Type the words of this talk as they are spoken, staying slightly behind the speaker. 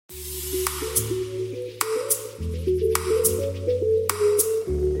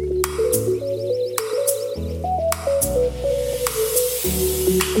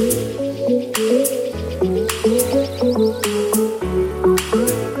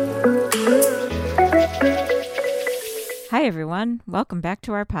Hi, everyone. Welcome back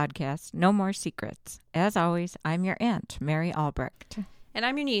to our podcast, No More Secrets. As always, I'm your aunt, Mary Albrecht. And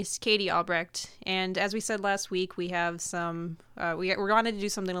I'm your niece, Katie Albrecht. And as we said last week, we have we wanted to do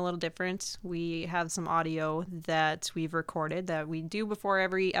something a little different. We have some audio that we've recorded that we do before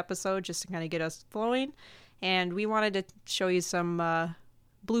every episode just to kind of get us flowing. And we wanted to show you some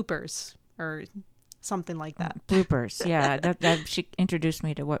bloopers or something like that. Bloopers, yeah. She introduced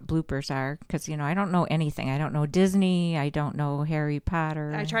me to what bloopers are because, I don't know anything. I don't know Disney. I don't know Harry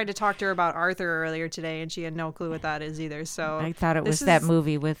Potter. I tried to talk to her about Arthur earlier today, and she had no clue what that is either. So I thought it was that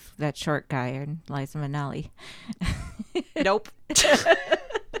movie with that short guy and Liza Minnelli. Nope.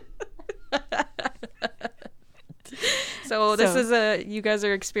 So this is you guys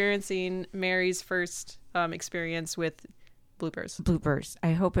are experiencing Mary's first experience with bloopers.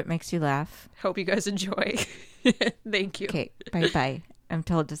 I hope it makes you laugh. Hope you guys enjoy. Thank you. Okay, bye. I'm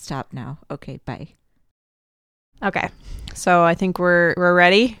told to stop now. Okay, bye. Okay, so I think we're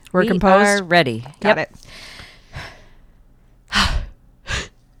ready. We're composed. We are ready. Got it.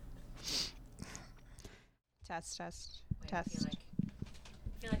 Test. Wait, I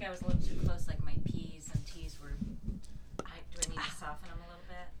feel like I was a little too close, like my P's and T's were... do I need to soften them a little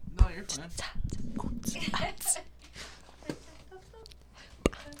bit? No, you're fine.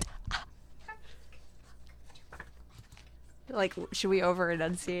 Like, should we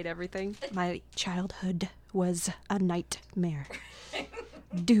over-enunciate everything? My childhood was a nightmare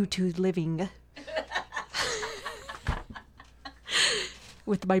due to living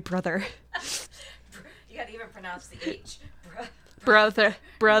with my brother. You gotta even pronounce the H. Brother.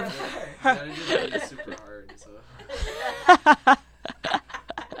 You gotta do that. It's super hard. So.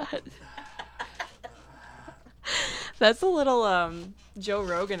 That's a little Joe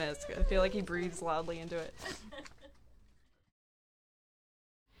Rogan-esque. I feel like he breathes loudly into it.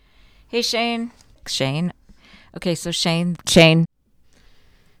 Hey, Shane. Okay, so Shane.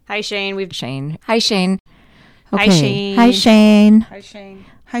 Hi, Shane. Shane. Hi, Shane. Okay. Hi, Shane. Hi, Shane.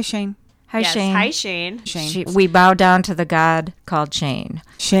 Hi, Shane. Yes. Shane. Hi, Shane. We bow down to the god called Shane.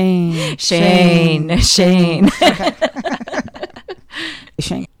 Shane. Okay. Shane.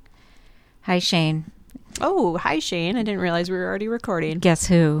 Hi, Shane. Oh, hi, Shane. I didn't realize we were already recording. Guess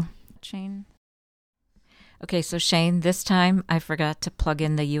who? Shane. Okay, so Shane, this time I forgot to plug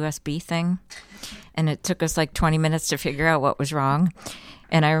in the USB thing, and it took us like 20 minutes to figure out what was wrong.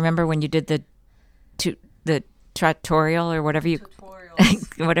 And I remember when you did the tutorial or whatever you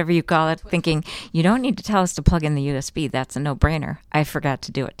call it, thinking, you don't need to tell us to plug in the USB. That's a no-brainer. I forgot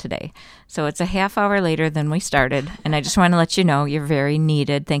to do it today. So it's a half hour later than we started, and I just want to let you know you're very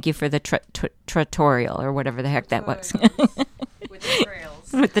needed. Thank you for the tutorial or whatever the heck that was.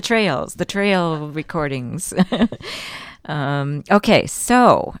 With the trail recordings. Okay,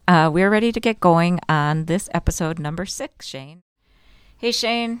 so we're ready to get going on this episode number 6, Shane. Hey,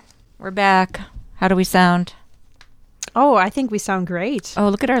 Shane, we're back. How do we sound? Oh, I think we sound great. Oh,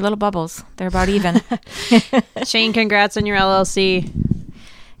 look at our little bubbles. They're about even. Shane, congrats on your LLC.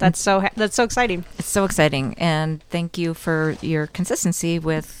 That's so exciting. It's so exciting, and thank you for your consistency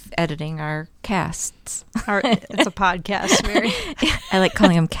with editing our casts. It's a podcast, Mary. I like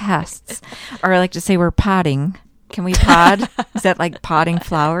calling them casts, or I like to say we're potting. Can we pod? Is that like potting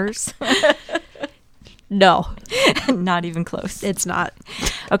flowers? No, not even close. It's not.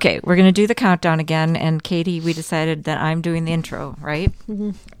 Okay, we're gonna do the countdown again, and Katie, we decided that I'm doing the intro, right?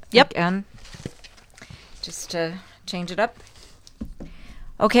 Mm-hmm. Yep. Again, just to change it up.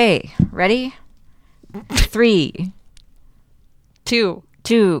 Okay, ready? 3, 2,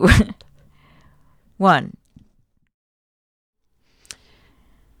 1.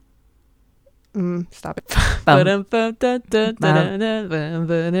 Stop it. I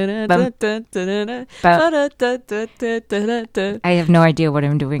have no idea what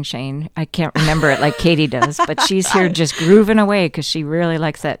I'm doing, Shane. I can't remember it like Katie does, but she's here just grooving away because she really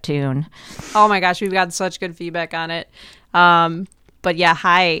likes that tune. Oh my gosh, we've got such good feedback on it. But yeah,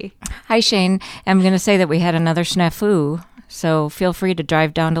 hi. Hi, Shane. I'm going to say that we had another snafu, so feel free to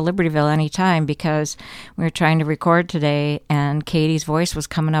drive down to Libertyville anytime because we were trying to record today and Katie's voice was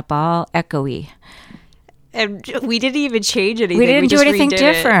coming up all echoey. And we didn't even change anything. We didn't do anything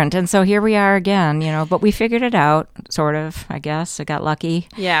different. It. And so here we are again, but we figured it out, sort of, I guess. I got lucky.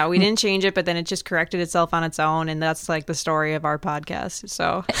 Yeah, we didn't change it, but then it just corrected itself on its own. And that's like the story of our podcast.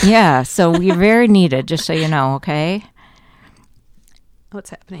 So yeah, so you're very needed, just so you know, okay? What's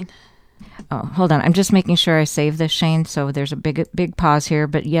happening? Oh, hold on. I'm just making sure I save this, Shane. So there's a big pause here.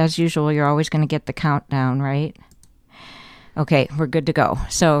 But as usual, you're always going to get the countdown, right? Okay, we're good to go.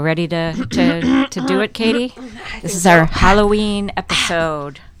 So ready to do it, Katie? This is our Halloween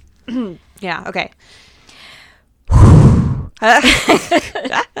episode. Yeah, okay.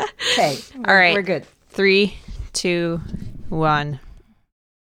 Okay. All right. We're good. 3, 2, 1.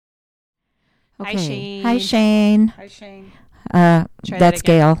 Okay. Hi, Shane. Hi, Shane. Hi, Shane. Try that That's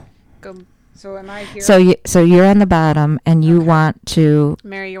again. Gail. Go, So am I here? So you're on the bottom, and you want to.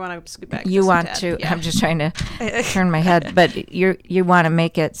 Mary. You want to scoot back? You just a want tad? to. Yeah. I'm just trying to turn my head, but you want to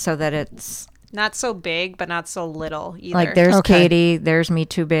make it so that it's Not so big, but not so little either. like there's Okay. Katie, there's me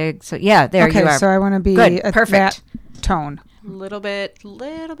too big. So yeah, there okay, you are. so I want to be Good. at Perfect. that tone. little bit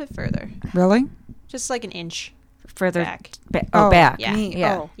further, Really? just like an inch Further back. back. Yeah. Me.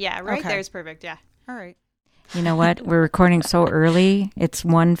 Yeah. Oh, Yeah, right Okay. there's perfect. Yeah. all right. You know what? We're recording so early. It's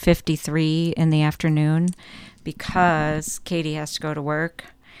 1:53 in the afternoon because Katie has to go to work,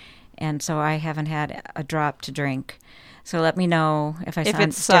 and so I haven't had a drop to drink. So let me know if If sound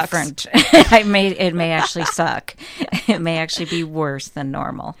it sucks. different. It may actually suck. It may actually be worse than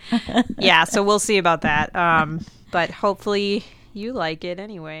normal. Yeah. So we'll see about that. But hopefully you like it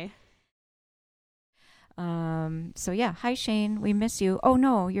anyway. So yeah, hi Shane, we miss you. Oh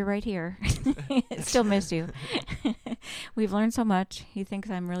no, you're right here. Still miss you. We've learned so much. He thinks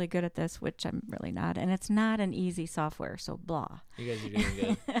I'm really good at this, which I'm really not, and it's not an easy software. So blah. You guys are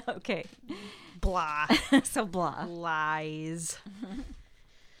doing good. Okay. Blah. So blah. Lies.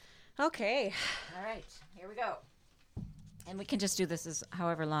 Okay. All right, here we go. And we can just do this as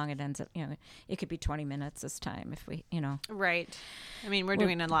however long it ends up. You know, it could be 20 minutes this time if we, Right. I mean, we're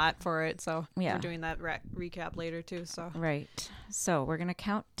doing a lot for it, so Yeah. we're doing that recap later too. So Right. So we're gonna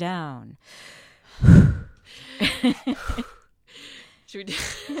count down. should we do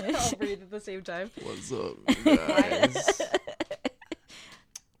all breathe at the same time? What's up, you guys?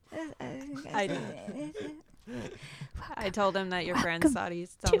 I told him that your friends thought he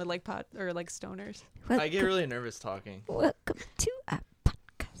sounded like pot or like stoners. I get really nervous talking. Welcome to our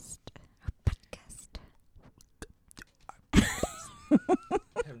podcast.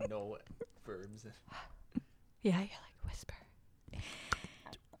 I have no verbs. Yeah, you like whisper.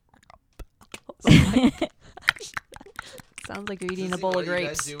 Sounds like you're eating a bowl of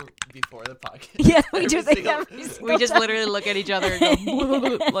grapes. You guys do before the podcast? Yeah, we do Every that single- every single We just time. literally look at each other and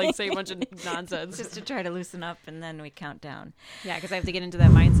go like say a bunch of nonsense. Just to try to loosen up, and then we count down. Yeah, because I have to get into that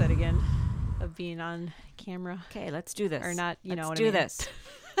mindset again of being on camera Okay, let's do this. or not. You know Let's what do I mean? this.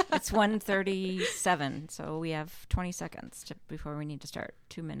 It's 1:37, so we have 20 seconds before we need to start.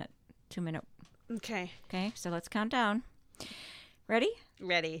 2 minute. Okay, Okay, so let's count down. Ready?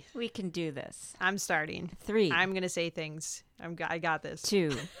 ready. We can do this. I'm starting. 3, I'm gonna say things. I got this.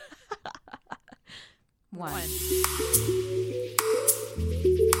 2, 1.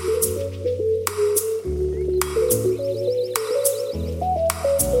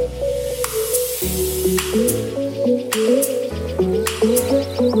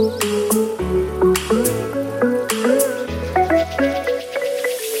 One.